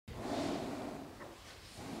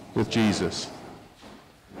with Jesus.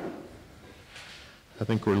 I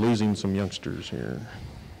think we're losing some youngsters here.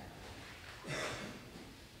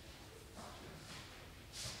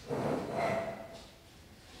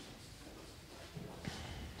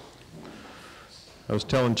 I was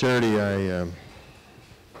telling Charity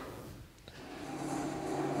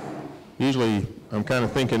usually I'm kind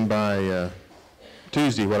of thinking by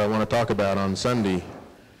Tuesday what I want to talk about on Sunday.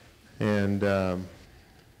 And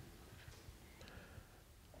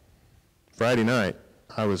Friday night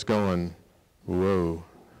I was going, whoa,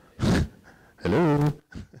 hello,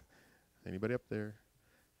 anybody up there?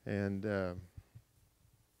 And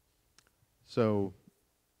so,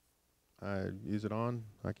 is it on?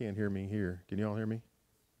 I can't hear me here. Can you all hear me?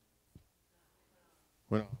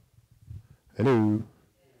 Well, hello.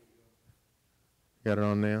 Got it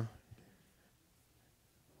on now?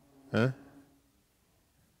 Huh?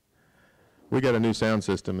 We got a new sound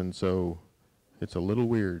system, and so it's a little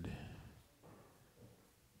weird.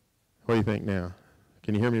 What do you think now?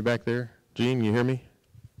 Can you hear me back there? Gene, you hear me?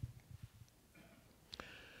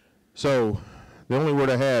 So, the only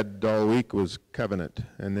word I had all week was covenant,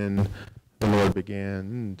 and then the Lord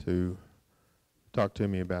began to talk to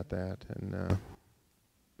me about that, and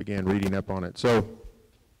began reading up on it. So,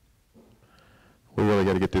 we really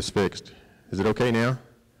got to get this fixed. Is it okay now?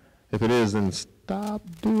 If it is, then stop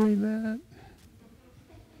doing that.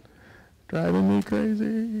 Driving me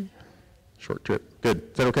crazy. Short trip. Good.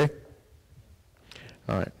 Is that okay?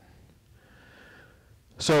 All right.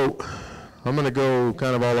 So, I'm going to go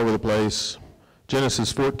kind of all over the place.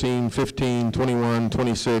 Genesis 14, 15, 21,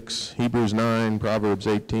 26, Hebrews 9, Proverbs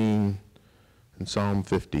 18, and Psalm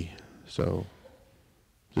 50. So,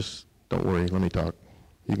 just don't worry. Let me talk.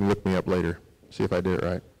 You can look me up later. See if I did it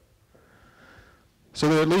right. So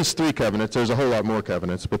there are at least 3 covenants. There's a whole lot more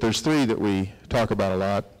covenants, but there's 3 that we talk about a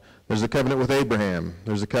lot. There's the covenant with Abraham.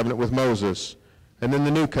 There's the covenant with Moses. And then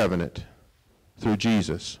the new covenant through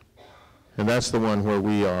Jesus. And that's the one where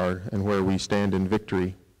we are and where we stand in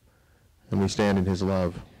victory and we stand in his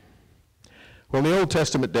love. Well, in the Old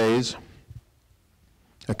Testament days,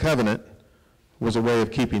 a covenant was a way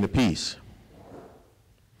of keeping the peace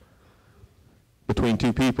between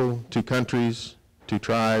 2 people, 2 countries, 2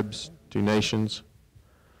 tribes, 2 nations.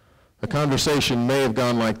 A conversation may have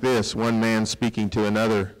gone like this, one man speaking to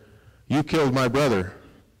another, "You killed my brother,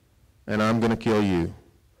 and I'm going to kill you."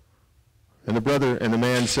 And the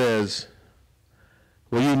man says,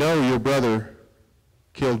 "Well, you know your brother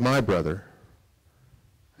killed my brother.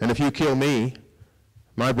 And if you kill me,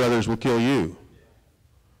 my brothers will kill you.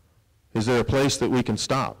 Is there a place that we can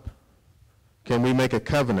stop? Can we make a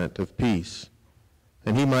covenant of peace?"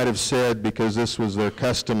 And he might have said, because this was their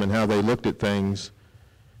custom and how they looked at things,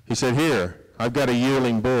 he said, "Here, I've got a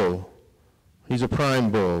yearling bull. He's a prime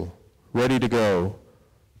bull, ready to go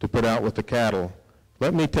to put out with the cattle.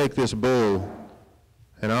 Let me take this bull,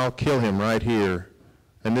 and I'll kill him right here.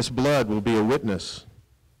 And this blood will be a witness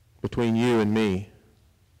between you and me.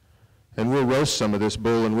 And we'll roast some of this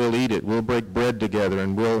bull, and we'll eat it. We'll break bread together,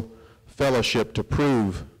 and we'll fellowship to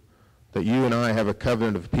prove that you and I have a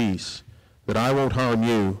covenant of peace, that I won't harm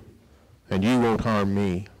you, and you won't harm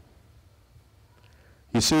me."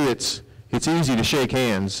 You see, it's easy to shake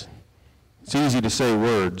hands. It's easy to say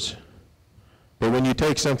words. But when you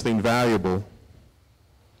take something valuable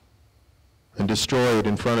and destroy it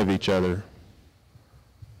in front of each other,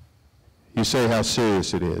 you say how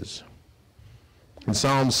serious it is. And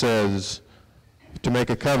Psalm says, to make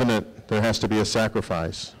a covenant, there has to be a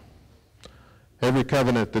sacrifice. Every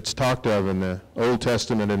covenant that's talked of in the Old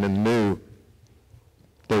Testament and in the New,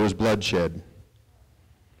 there was bloodshed.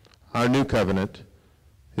 Our new covenant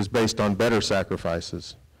is based on better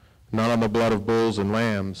sacrifices, not on the blood of bulls and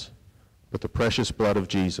lambs, but the precious blood of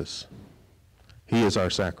Jesus. He is our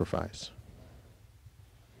sacrifice.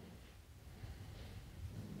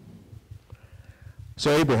 So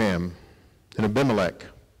Abraham and Abimelech,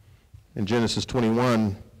 in Genesis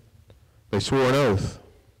 21, they swore an oath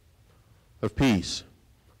of peace.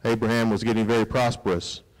 Abraham was getting very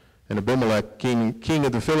prosperous, and Abimelech, king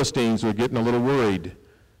of the Philistines, was getting a little worried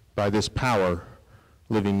by this power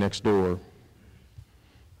living next door.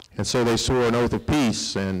 And so they swore an oath of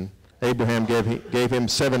peace, and Abraham gave him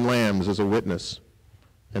 7 lambs as a witness,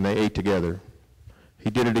 and they ate together. He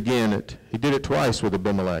did it again. He did it twice with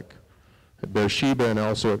Abimelech, at Beersheba and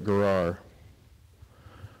also at Gerar.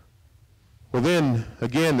 Well, then,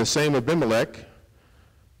 again, the same Abimelech,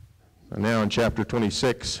 and now in chapter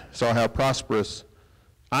 26, saw how prosperous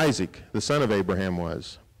Isaac, the son of Abraham,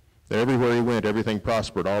 was. That everywhere he went, everything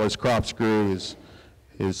prospered. All his crops grew,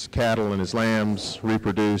 his cattle and his lambs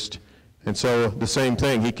reproduced. And so the same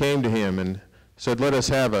thing, he came to him and said, let us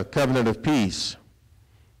have a covenant of peace.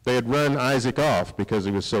 They had run Isaac off because he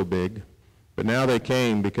was so big, but now they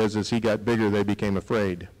came because as he got bigger, they became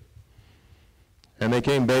afraid. And they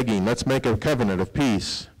came begging, let's make a covenant of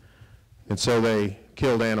peace. And so they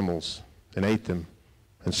killed animals and ate them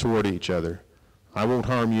and swore to each other, I won't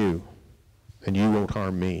harm you, and you won't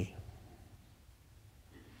harm me.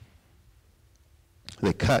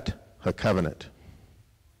 They cut a covenant.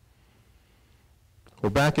 Well,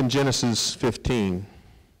 back in Genesis 15,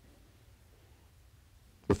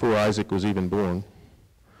 before Isaac was even born,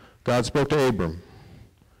 God spoke to Abram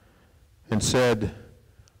and said,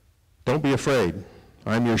 don't be afraid.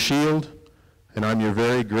 I'm your shield, and I'm your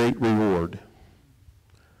very great reward.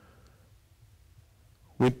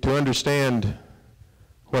 To understand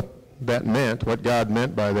what that meant, what God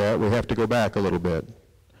meant by that, we have to go back a little bit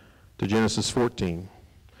to Genesis 14.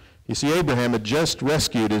 You see, Abraham had just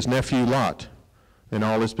rescued his nephew Lot and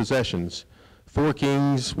all his possessions. 4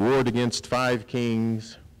 kings warred against 5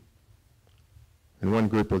 kings, and one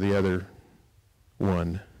group or the other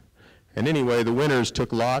won. And anyway, the winners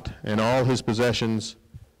took Lot and all his possessions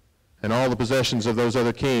and all the possessions of those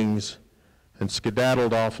other kings and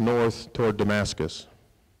skedaddled off north toward Damascus.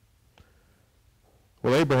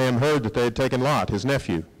 Well, Abraham heard that they had taken Lot, his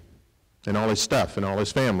nephew, and all his stuff and all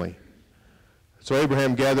his family. So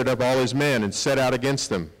Abraham gathered up all his men and set out against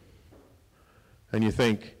them. And you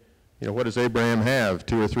think, what does Abraham have?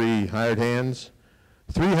 2 or 3 hired hands?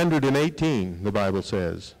 318, the Bible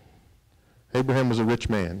says. Abraham was a rich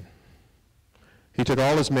man. He took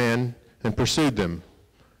all his men and pursued them.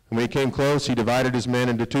 And when he came close, he divided his men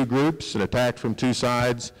into 2 groups and attacked from 2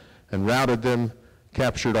 sides and routed them,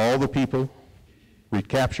 captured all the people,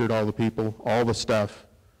 recaptured all the people, all the stuff,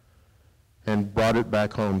 and brought it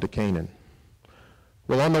back home to Canaan.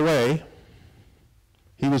 Well, on the way,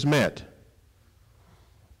 he was met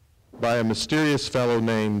by a mysterious fellow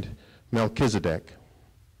named Melchizedek.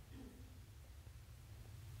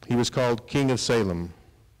 He was called King of Salem,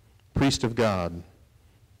 priest of God.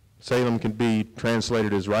 Salem can be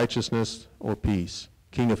translated as righteousness or peace.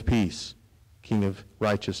 King of peace, king of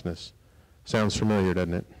righteousness. Sounds familiar,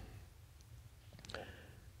 doesn't it?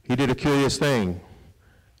 He did a curious thing.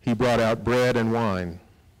 He brought out bread and wine.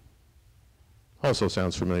 Also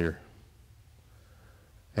sounds familiar.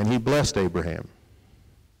 And he blessed Abraham.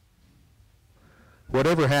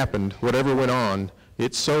 Whatever happened, whatever went on,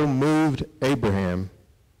 it so moved Abraham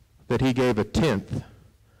that he gave 1/10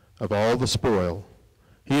 of all the spoil.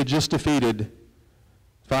 He had just defeated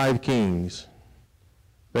 5 kings.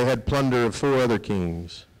 They had plunder of 4 other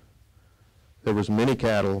kings. There was many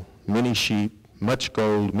cattle, many sheep, much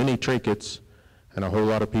gold, many trinkets, and a whole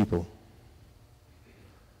lot of people.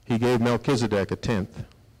 He gave Melchizedek 1/10.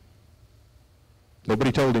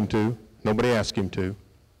 Nobody told him to. Nobody asked him to.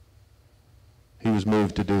 He was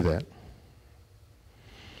moved to do that.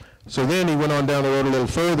 So then he went on down the road a little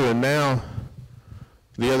further, and now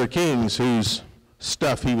the other kings whose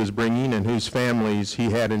stuff he was bringing and whose families he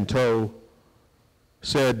had in tow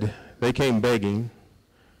said, they came begging,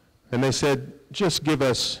 and they said, just give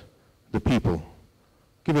us the people.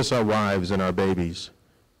 Give us our wives and our babies.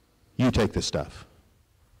 You take the stuff.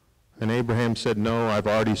 And Abraham said, no, I've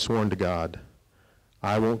already sworn to God.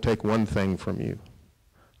 I won't take one thing from you.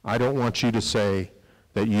 I don't want you to say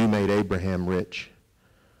that you made Abraham rich.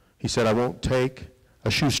 He said, I won't take a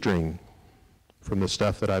shoestring from the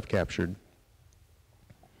stuff that I've captured.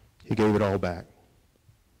 He gave it all back.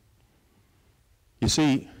 You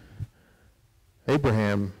see,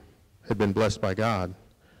 Abraham had been blessed by God.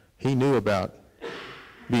 He knew about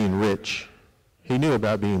being rich. He knew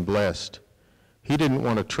about being blessed. He didn't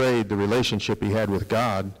want to trade the relationship he had with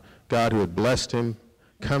God, God who had blessed him,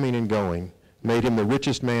 coming and going, made him the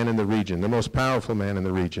richest man in the region, the most powerful man in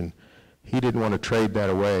the region. He didn't want to trade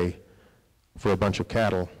that away for a bunch of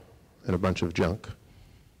cattle and a bunch of junk.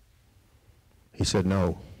 He said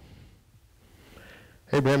no.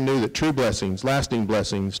 Abraham knew that true blessings,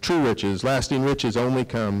 true riches, lasting riches only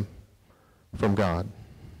come from God.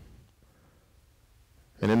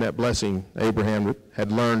 And in that blessing, Abraham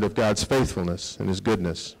had learned of God's faithfulness and his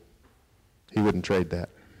goodness. He wouldn't trade that.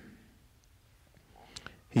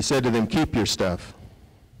 He said to them, keep your stuff.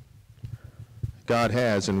 God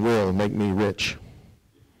has and will make me rich.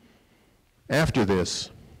 After all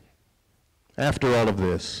of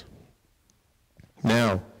this,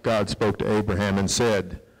 now God spoke to Abraham and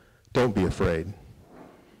said, don't be afraid.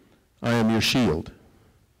 I am your shield,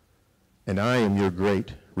 and I am your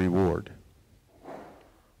great reward.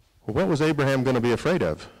 Well, what was Abraham going to be afraid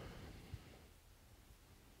of?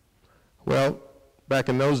 Well, back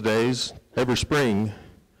in those days, every spring,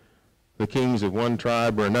 the kings of one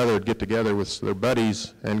tribe or another would get together with their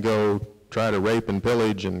buddies and go try to rape and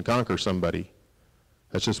pillage and conquer somebody.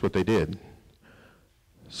 That's just what they did.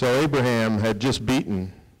 So Abraham had just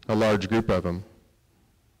beaten a large group of them,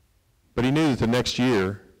 but he knew that the next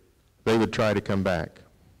year they would try to come back.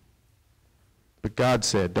 But God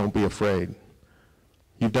said, don't be afraid.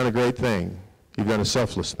 You've done a great thing. You've done a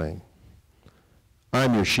selfless thing.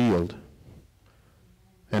 I'm your shield,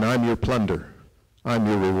 and I'm your plunder. I'm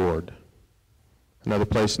your reward. Another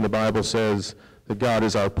place in the Bible says that God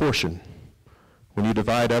is our portion. When you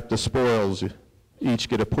divide up the spoils, you each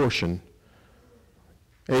get a portion.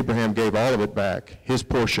 Abraham gave all of it back. His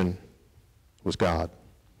portion was God.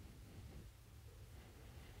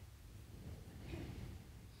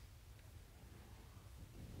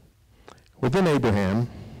 Well, then Abraham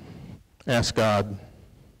asked God,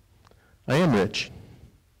 I am rich.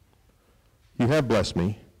 You have blessed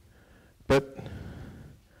me, but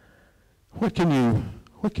what can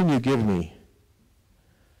you give me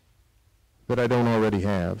that I don't already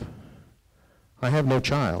have? I have no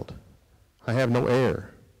child. I have no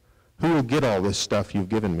heir. Who will get all this stuff you've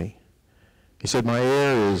given me? He said, my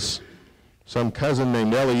heir is some cousin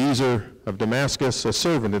named Eliezer of Damascus, a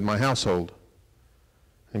servant in my household.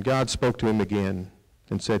 And God spoke to him again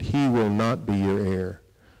and said, he will not be your heir,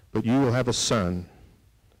 but you will have a son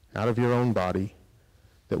out of your own body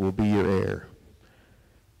that will be your heir.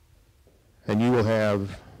 And you will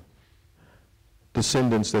have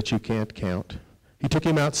descendants that you can't count. He took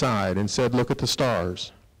him outside and said, look at the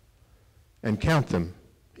stars and count them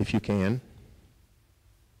if you can.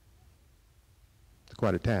 It's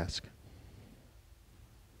quite a task.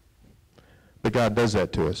 But God does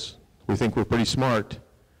that to us. We think we're pretty smart,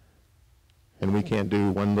 and we can't do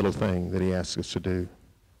one little thing that he asks us to do,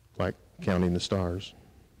 like counting the stars.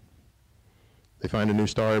 They find a new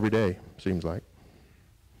star every day, seems like.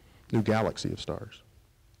 New galaxy of stars.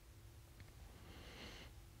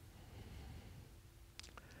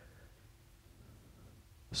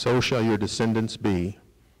 So shall your descendants be,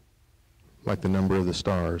 like the number of the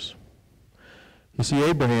stars. You see,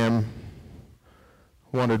 Abraham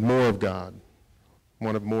wanted more of God,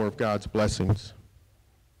 wanted more of God's blessings.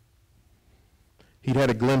 He'd had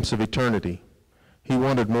a glimpse of eternity. He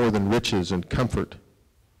wanted more than riches and comfort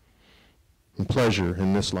and pleasure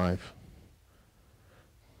in this life.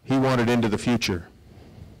 He wanted into the future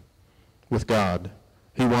with God.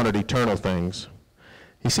 He wanted eternal things.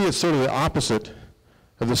 You see, it's sort of the opposite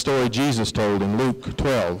of the story Jesus told in Luke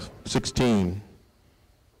 12:16.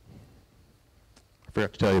 I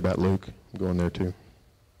forgot to tell you about Luke. I'm going there too.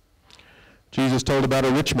 Jesus told about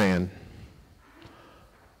a rich man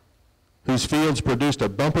whose fields produced a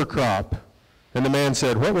bumper crop. And the man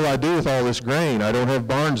said, what will I do with all this grain? I don't have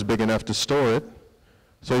barns big enough to store it.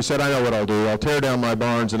 So he said, I know what I'll do. I'll tear down my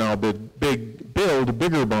barns and I'll build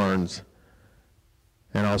bigger barns.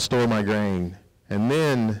 And I'll store my grain. And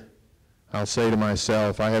then I'll say to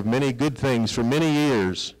myself, I have many good things for many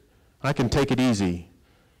years. I can take it easy.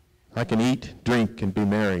 I can eat, drink, and be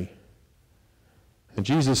merry. And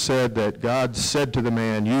Jesus said that God said to the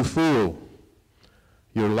man, you fool,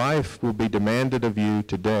 your life will be demanded of you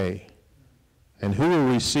today. And who will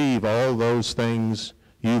receive all those things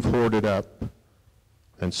you've hoarded up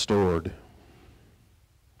and stored?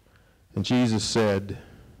 And Jesus said,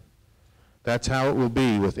 that's how it will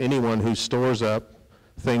be with anyone who stores up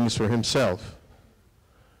things for himself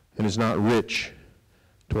and is not rich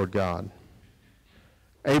toward God.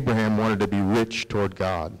 Abraham wanted to be rich toward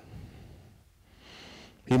God.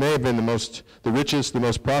 He may have been the richest, the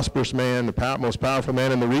most prosperous man, the most powerful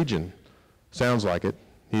man in the region. Sounds like it.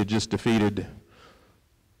 He had just defeated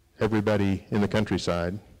everybody in the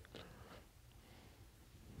countryside.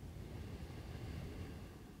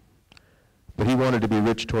 But he wanted to be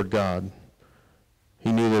rich toward God.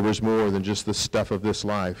 He knew there was more than just the stuff of this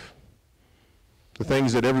life. The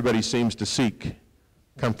things that everybody seems to seek,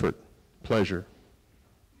 comfort, pleasure.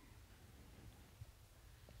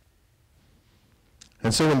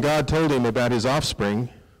 And so when God told him about his offspring,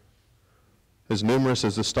 as numerous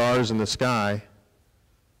as the stars in the sky,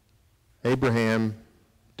 Abraham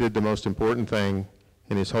did the most important thing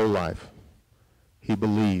in his whole life. He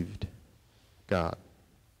believed God.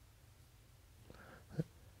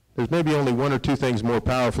 There's maybe only one or two things more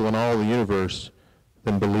powerful in all the universe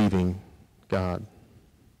than believing God.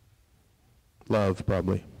 Love,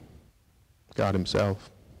 probably. God himself.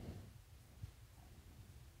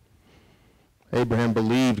 Abraham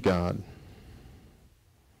believed God.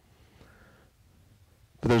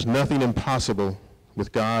 But there's nothing impossible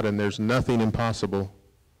with God, and there's nothing impossible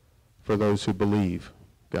for those who believe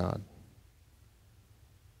God.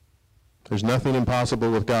 There's nothing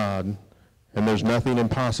impossible with God, And there's nothing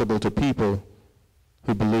impossible to people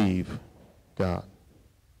who believe God.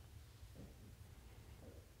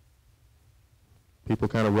 People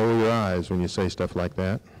kind of roll your eyes when you say stuff like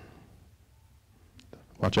that.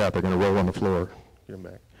 Watch out, they're going to roll on the floor. Get them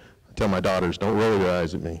back. I tell my daughters, don't roll your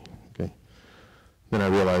eyes at me. Okay. Then I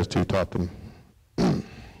realized who taught them.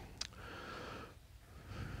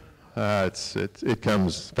 It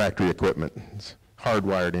comes factory equipment. It's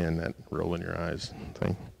hardwired in, that rolling your eyes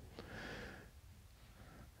thing.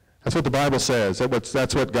 That's what the Bible says.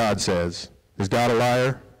 That's what God says. Is God a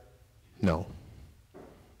liar? No.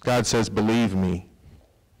 God says, believe me,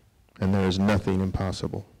 and there is nothing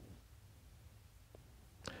impossible.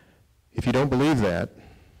 If you don't believe that,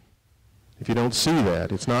 if you don't see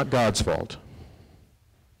that, it's not God's fault.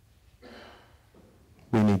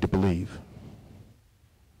 We need to believe.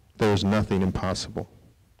 There is nothing impossible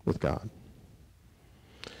with God.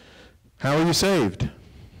 How are you saved?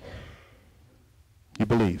 You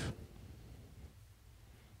believe.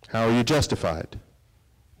 How are you justified?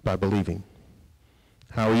 By believing.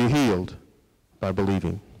 How are you healed? By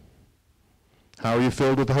believing. How are you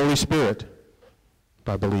filled with the Holy Spirit?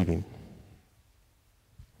 By believing.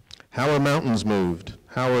 How are mountains moved?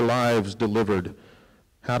 How are lives delivered?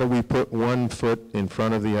 How do we put one foot in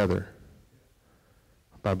front of the other?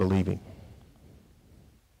 By believing.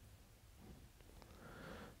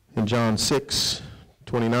 In John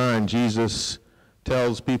 6:29, Jesus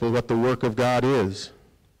tells people what the work of God is.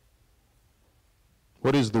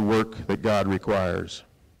 What is the work that God requires?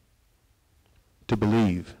 To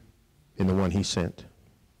believe in the one he sent.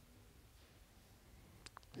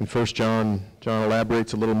 In 1 John, John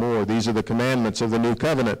elaborates a little more. These are the commandments of the new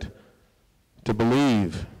covenant. To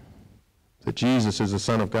believe that Jesus is the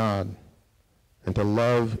Son of God and to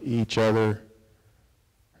love each other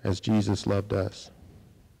as Jesus loved us.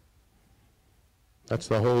 That's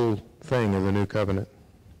the whole thing of the new covenant.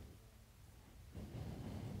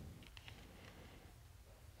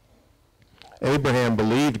 Abraham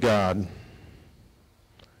believed God.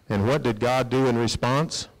 And what did God do in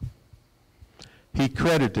response? He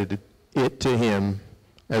credited it to him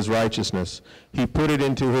as righteousness. He put it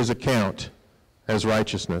into his account as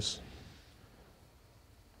righteousness.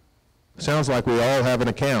 Sounds like we all have an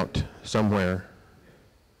account somewhere.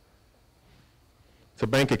 It's a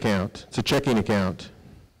bank account. It's a checking account.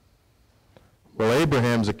 Well,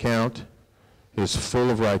 Abraham's account is full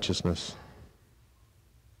of righteousness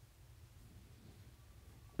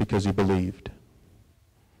because he believed.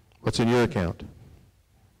 What's in your account?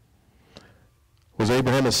 Was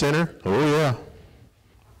Abraham a sinner? Oh, yeah.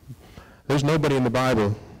 There's nobody in the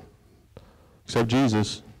Bible except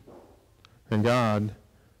Jesus and God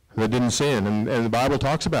that didn't sin, and the Bible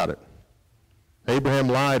talks about it. Abraham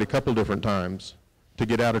lied a couple different times to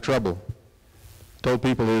get out of trouble. Told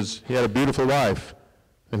people he had a beautiful wife,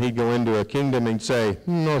 and he'd go into a kingdom and say,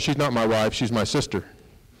 no, she's not my wife, she's my sister.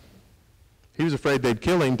 He was afraid they'd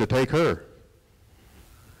kill him to take her.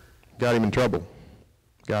 Got him in trouble.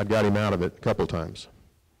 God got him out of it a couple times.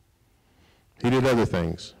 He did other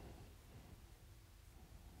things.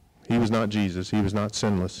 He was not Jesus. He was not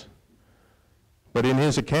sinless. But in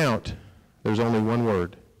his account, there's only one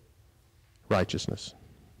word: righteousness.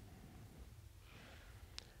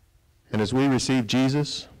 And as we receive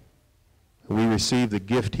Jesus, we receive the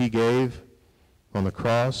gift he gave on the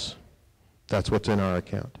cross, that's what's in our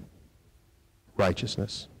account: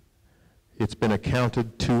 righteousness. It's been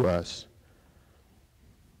accounted to us.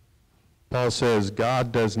 Paul says,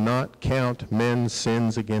 God does not count men's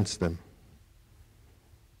sins against them.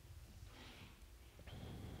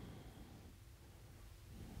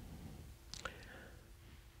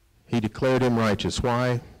 He declared him righteous.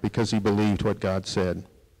 Why? Because he believed what God said.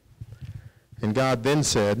 And God then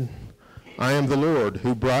said, I am the Lord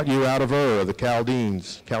who brought you out of Ur of the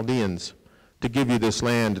Chaldeans, to give you this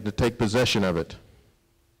land and to take possession of it.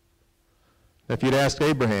 If you'd asked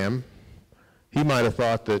Abraham, he might have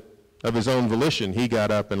thought that of his own volition he got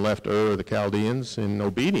up and left Ur of the Chaldeans in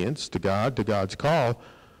obedience to God, to God's call.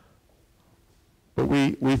 But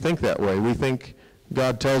we think that way. We think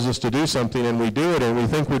God tells us to do something and we do it, and we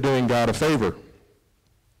think we're doing God a favor.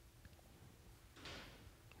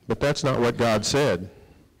 But that's not what God said.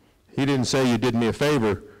 He didn't say you did me a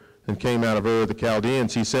favor and came out of Ur of the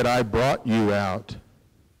Chaldeans. He said, I brought you out,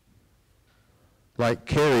 like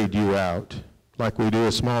carried you out, like we do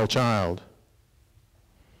a small child.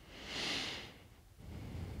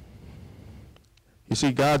 You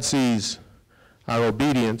see, God sees our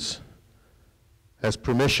obedience as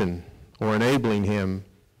permission or enabling him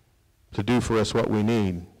to do for us what we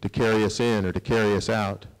need, to carry us in or to carry us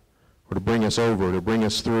out, or to bring us over, or to bring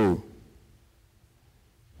us through.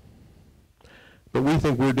 But we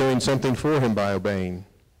think we're doing something for him by obeying.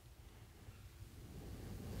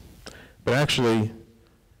 But actually,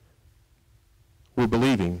 we're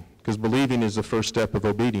believing, because believing is the first step of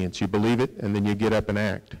obedience. You believe it, and then you get up and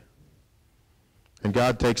act. And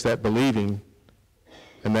God takes that believing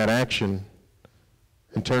and that action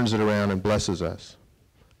and turns it around and blesses us.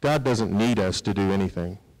 God doesn't need us to do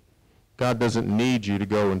anything. God doesn't need you to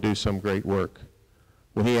go and do some great work.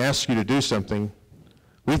 When he asks you to do something,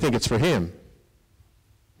 we think it's for him.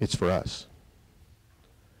 It's for us.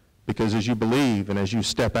 Because as you believe and as you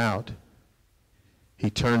step out, he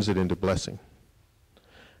turns it into blessing.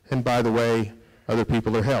 And by the way, other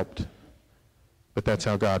people are helped. But that's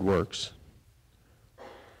how God works.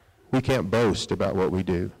 We can't boast about what we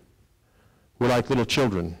do. We're like little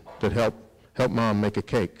children that help mom make a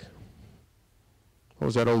cake. What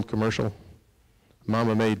was that old commercial?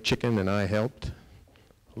 Mama made chicken and I helped.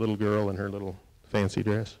 A little girl in her little fancy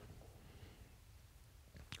dress.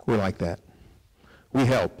 We're like that. We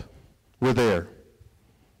help. We're there.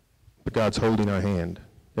 But God's holding our hand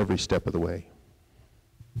every step of the way.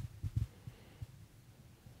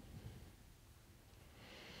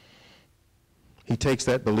 He takes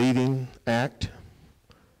that believing act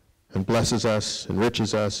and blesses us,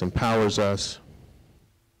 enriches us, empowers us.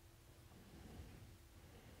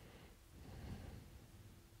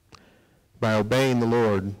 By obeying the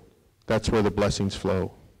Lord, that's where the blessings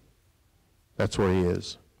flow. That's where he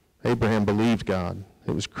is. Abraham believed God.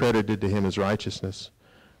 It was credited to him as righteousness.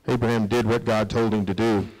 Abraham did what God told him to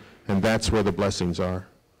do, and that's where the blessings are.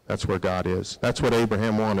 That's where God is. That's what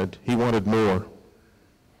Abraham wanted. He wanted more.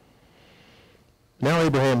 Now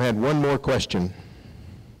Abraham had one more question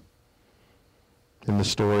in the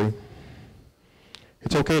story.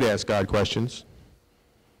 It's okay to ask God questions.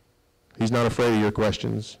 He's not afraid of your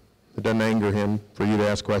questions. It doesn't anger him for you to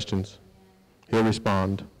ask questions. He'll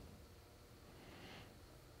respond.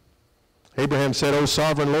 Abraham said, "O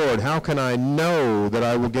sovereign Lord, how can I know that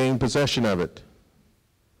I will gain possession of it?"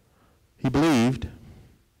 He believed,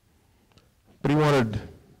 but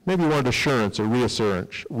maybe he wanted assurance or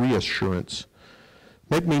reassurance.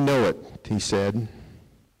 "Make me know it," he said.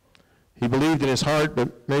 He believed in his heart,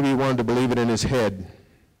 but maybe he wanted to believe it in his head.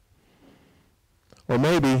 Or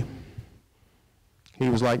maybe he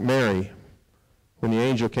was like Mary when the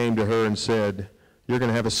angel came to her and said, "You're going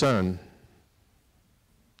to have a son.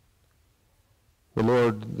 The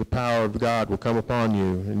Lord, the power of God will come upon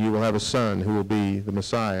you, and you will have a son who will be the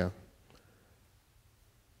Messiah."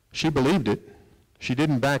 She believed it. She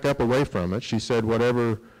didn't back up away from it. She said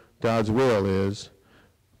whatever God's will is.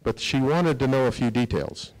 But she wanted to know a few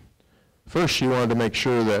details. First, she wanted to make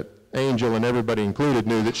sure that angel and everybody included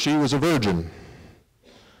knew that she was a virgin.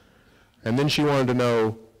 And then she wanted to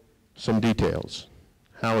know some details.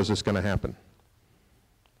 How is this going to happen?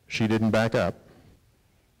 She didn't back up,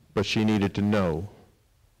 but she needed to know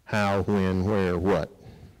how, when, where, what.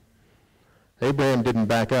 Abraham didn't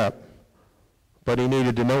back up, but he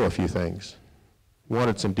needed to know a few things.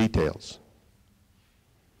 Wanted some details.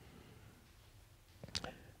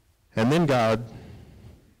 And then God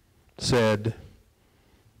said,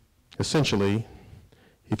 essentially,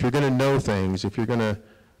 if you're going to know things, if you're going to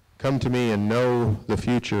come to me and know the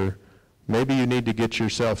future, maybe you need to get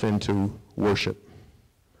yourself into worship.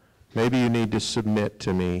 Maybe you need to submit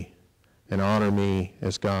to me and honor me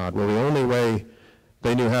as God. Well, the only way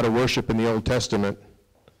they knew how to worship in the Old Testament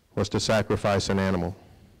was to sacrifice an animal.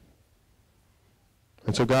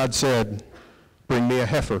 And so God said, "Bring me a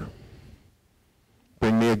heifer.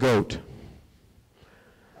 Bring me a goat.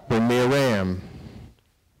 Bring me a ram,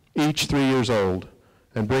 each 3 years old,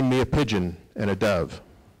 and bring me a pigeon and a dove."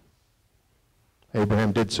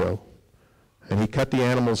 Abraham did so, and he cut the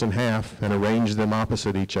animals in half and arranged them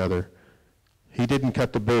opposite each other. He didn't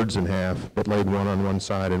cut the birds in half, but laid one on one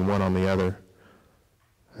side and one on the other.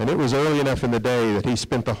 And it was early enough in the day that he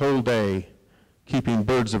spent the whole day keeping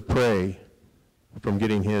birds of prey from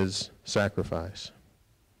getting his sacrifice.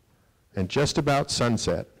 And just about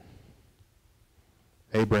sunset,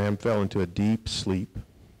 Abraham fell into a deep sleep.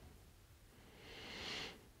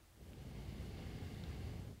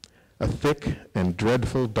 A thick and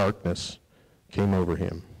dreadful darkness came over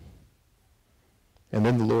him. And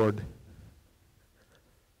then the Lord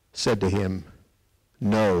said to him,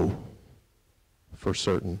 "Know for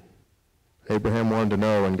certain." Abraham wanted to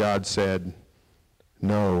know, and God said,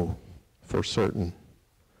 "Know for certain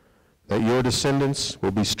that your descendants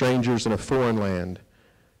will be strangers in a foreign land,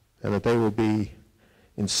 and that they will be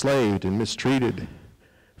enslaved and mistreated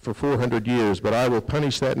for 400 years, but I will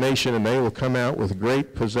punish that nation, and they will come out with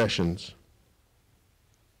great possessions."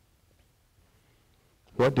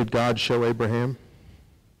 What did God show Abraham?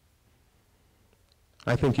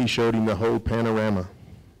 I think he showed him the whole panorama.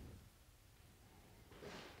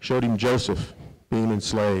 Showed him Joseph being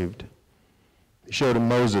enslaved. He showed him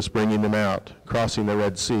Moses bringing them out, crossing the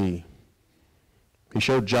Red Sea. He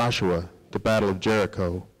showed Joshua the battle of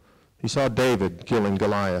Jericho. He saw David killing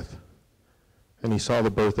Goliath. And he saw the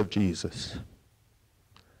birth of Jesus.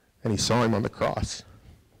 And he saw him on the cross.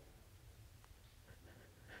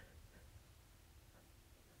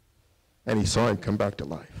 And he saw him come back to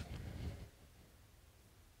life.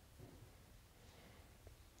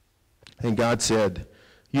 And God said,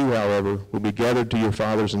 "You, however, will be gathered to your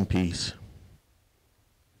fathers in peace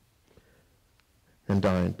and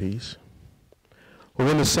die in peace." Well,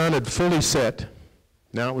 when the sun had fully set,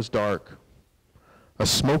 now it was dark, a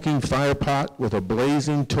smoking fire pot with a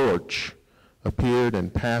blazing torch appeared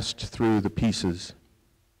and passed through the pieces.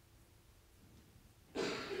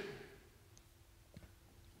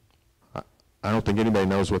 I don't think anybody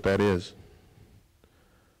knows what that is.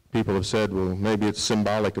 People have said, well, maybe it's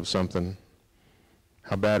symbolic of something.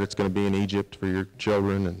 How bad it's going to be in Egypt for your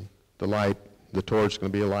children, and the light, the torch is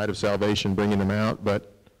going to be a light of salvation bringing them out,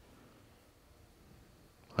 but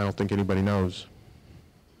I don't think anybody knows.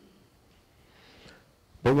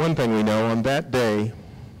 But one thing we know, on that day,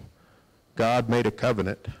 God made a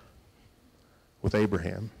covenant with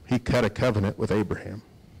Abraham. He cut a covenant with Abraham.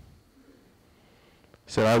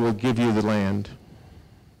 He said, "I will give you the land,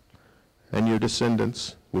 and your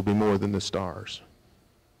descendants will be more than the stars."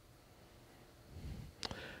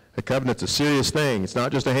 A covenant's a serious thing. It's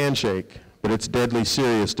not just a handshake, but it's deadly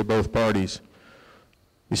serious to both parties.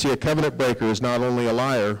 You see, a covenant breaker is not only a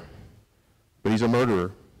liar, but he's a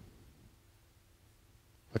murderer.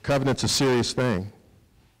 A covenant's a serious thing.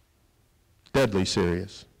 Deadly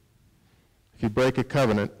serious. If you break a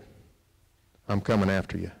covenant, I'm coming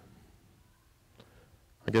after you.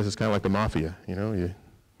 I guess it's kind of like the mafia, you know.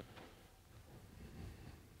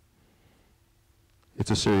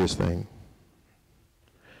 It's a serious thing.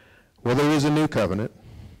 Well, there is a new covenant.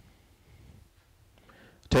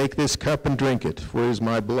 "Take this cup and drink it, for it is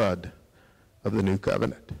my blood of the new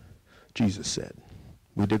covenant," Jesus said.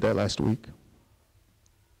 We did that last week.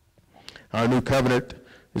 Our new covenant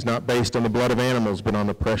is not based on the blood of animals, but on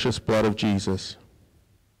the precious blood of Jesus.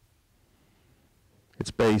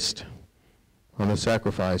 It's based on the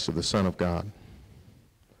sacrifice of the Son of God.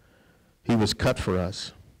 He was cut for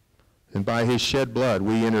us, and by his shed blood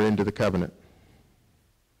we enter into the covenant.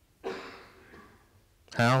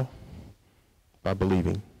 How? By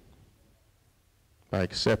believing, by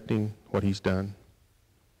accepting what he's done.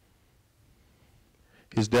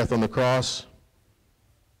 His death on the cross,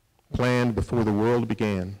 planned before the world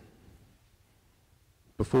began,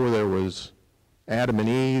 before there was Adam and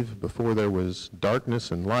Eve, before there was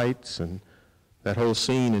darkness and lights and that whole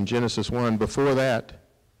scene in Genesis 1, before that,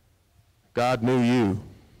 God knew you.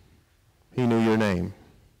 He knew your name,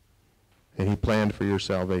 and he planned for your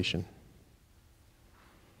salvation.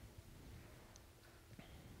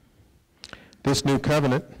 This new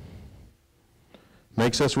covenant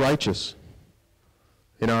makes us righteous.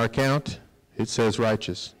 In our account, it says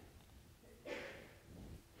righteous.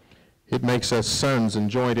 It makes us sons and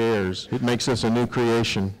joint heirs. It makes us a new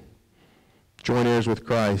creation, joint heirs with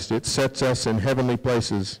Christ. It sets us in heavenly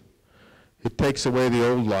places. It takes away the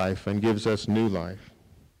old life and gives us new life.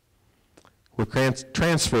 We're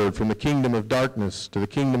transferred from the kingdom of darkness to the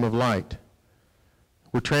kingdom of light.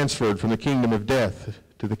 We're transferred from the kingdom of death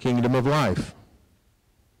to the kingdom of life.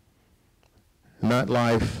 And that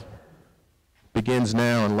life begins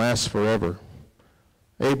now and lasts forever.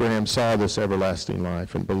 Abraham saw this everlasting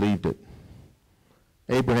life and believed it.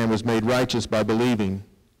 Abraham was made righteous by believing,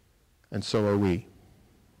 and so are we.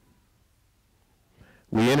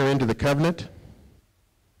 We enter into the covenant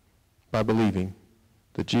by believing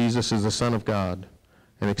that Jesus is the Son of God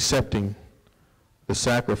and accepting the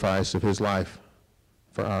sacrifice of his life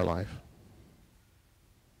for our life.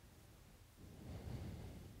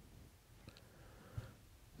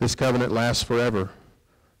 This covenant lasts forever,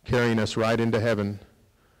 carrying us right into heaven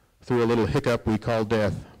through a little hiccup we call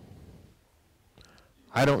death.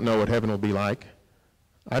 I don't know what heaven will be like.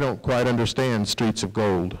 I don't quite understand streets of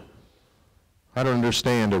gold. I don't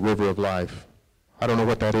understand a river of life. I don't know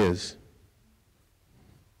what that is.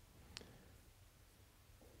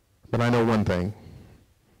 But I know one thing.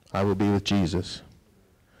 I will be with Jesus.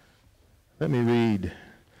 Let me read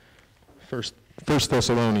 1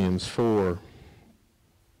 Thessalonians 4.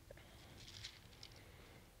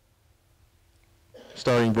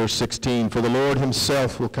 Starting verse 16, "For the Lord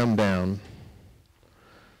himself will come down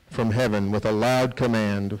from heaven with a loud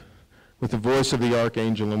command, with the voice of the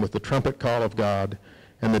archangel and with the trumpet call of God,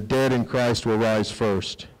 and the dead in Christ will rise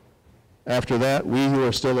first. After that, we who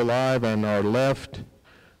are still alive and are left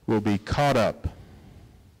will be caught up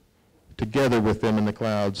together with them in the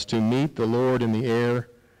clouds to meet the Lord in the air,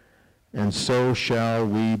 and so shall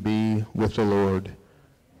we be with the Lord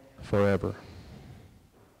forever.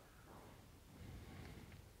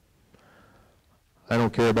 I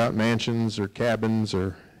don't care about mansions or cabins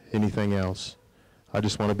or anything else. I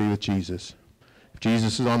just want to be with Jesus. If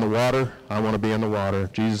Jesus is on the water, I want to be on the water.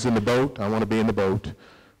 If Jesus is in the boat, I want to be in the boat.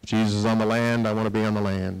 If Jesus is on the land, I want to be on the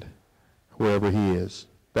land. Wherever he is,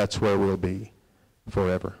 that's where we'll be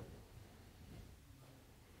forever.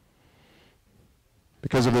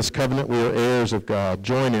 Because of this covenant, we are heirs of God,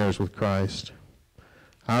 joint heirs with Christ.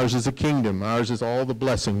 Ours is the kingdom. Ours is all the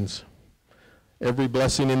blessings. Every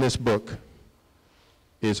blessing in this book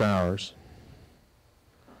is ours.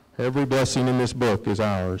 Every blessing in this book is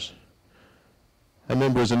ours. I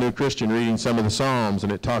remember as a new Christian reading some of the Psalms,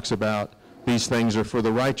 and it talks about these things are for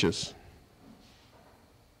the righteous.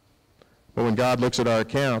 But when God looks at our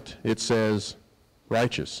account, it says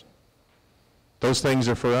righteous. Those things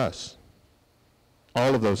are for us.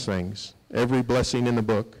 All of those things, every blessing in the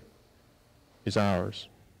book is ours.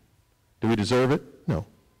 Do we deserve it? No,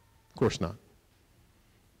 of course not.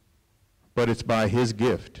 But it's by his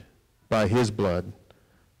gift, by his blood,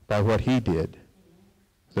 by what he did,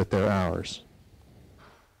 that they're ours.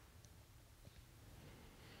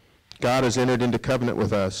 God has entered into covenant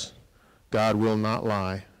with us. God will not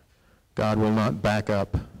lie. God will not back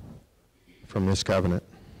up from this covenant.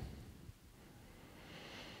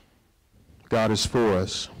 God is for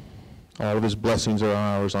us. All of his blessings are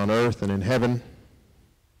ours on earth and in heaven.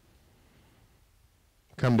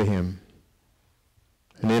 Come to him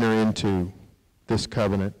and enter into this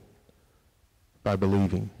covenant by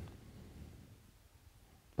believing,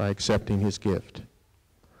 by accepting his gift.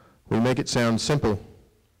 We make it sound simple,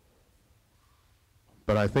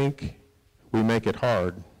 but I think we make it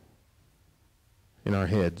hard in our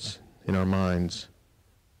heads, in our minds,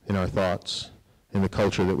 in our thoughts, in the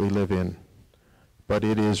culture that we live in. But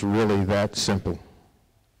it is really that simple.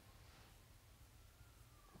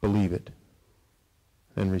 Believe it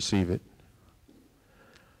and receive it.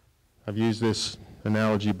 I've used this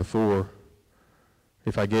analogy before.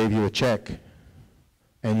 If I gave you a check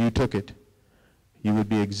and you took it, you would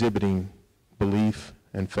be exhibiting belief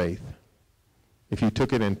and faith. If you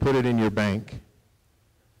took it and put it in your bank,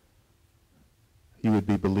 you would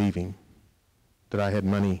be believing that I had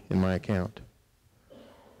money in my account,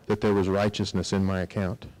 that there was righteousness in my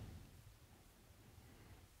account.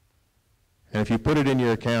 And if you put it in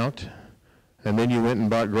your account and then you went and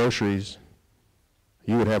bought groceries,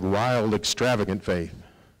 you would have wild, extravagant faith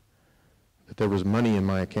that there was money in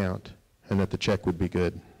my account and that the check would be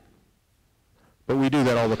good. But we do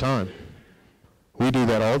that all the time. We do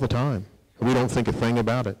that all the time. We don't think a thing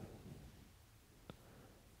about it.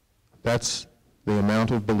 That's the amount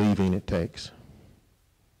of believing it takes.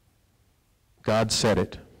 God said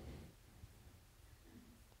it.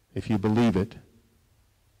 If you believe it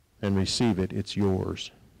and receive it, it's yours,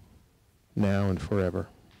 now and forever.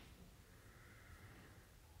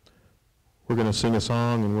 We're going to sing a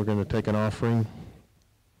song and we're going to take an offering.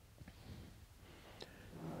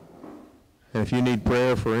 And if you need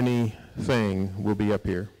prayer for anything, we'll be up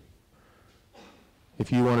here.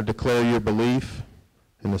 If you want to declare your belief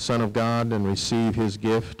in the Son of God and receive his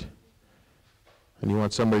gift, and you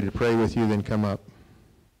want somebody to pray with you, then come up.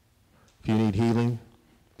 If you need healing,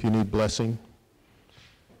 if you need blessing,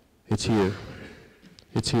 it's here.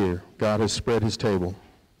 It's here. God has spread his table.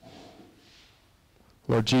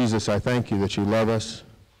 Lord Jesus, I thank you that you love us.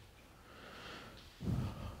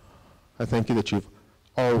 I thank you that you've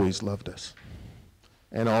always loved us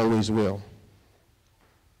and always will.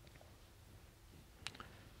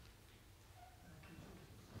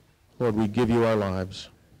 Lord, we give you our lives.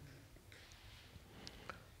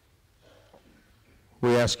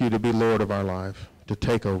 We ask you to be Lord of our life, to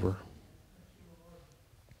take over.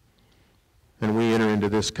 And we enter into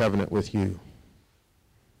this covenant with you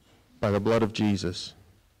by the blood of Jesus,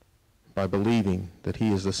 by believing that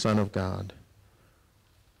he is the Son of God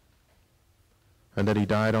and that he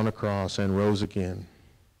died on a cross and rose again.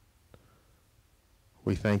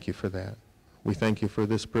 We thank you for that. We thank you for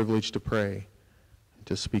this privilege to pray and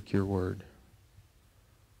to speak your word.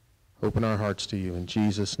 Open our hearts to you. In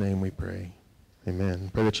Jesus' name we pray. Amen.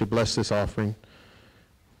 Pray that you bless this offering.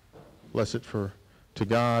 Bless it to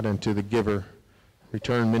God and to the giver.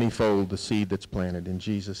 Return manyfold the seed that's planted. In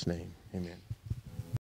Jesus' name, amen.